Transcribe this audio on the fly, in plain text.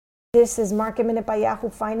This is Market Minute by Yahoo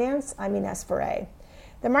Finance. I'm Ines Ferre.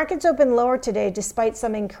 The markets opened lower today despite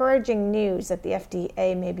some encouraging news that the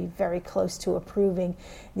FDA may be very close to approving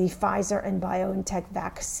the Pfizer and BioNTech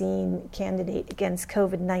vaccine candidate against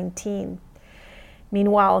COVID-19.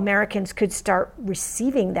 Meanwhile, Americans could start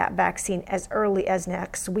receiving that vaccine as early as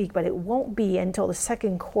next week, but it won't be until the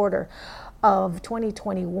second quarter of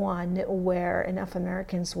 2021 where enough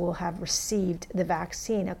Americans will have received the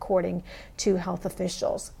vaccine, according to health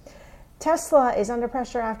officials. Tesla is under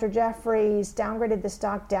pressure after Jefferies downgraded the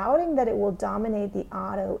stock, doubting that it will dominate the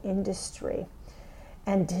auto industry.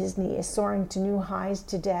 And Disney is soaring to new highs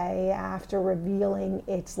today after revealing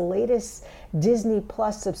its latest Disney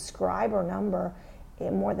Plus subscriber number,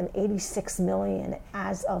 more than 86 million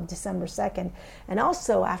as of December 2nd, and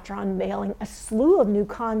also after unveiling a slew of new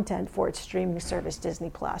content for its streaming service,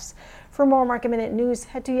 Disney Plus. For more Market Minute news,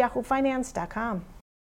 head to yahoofinance.com.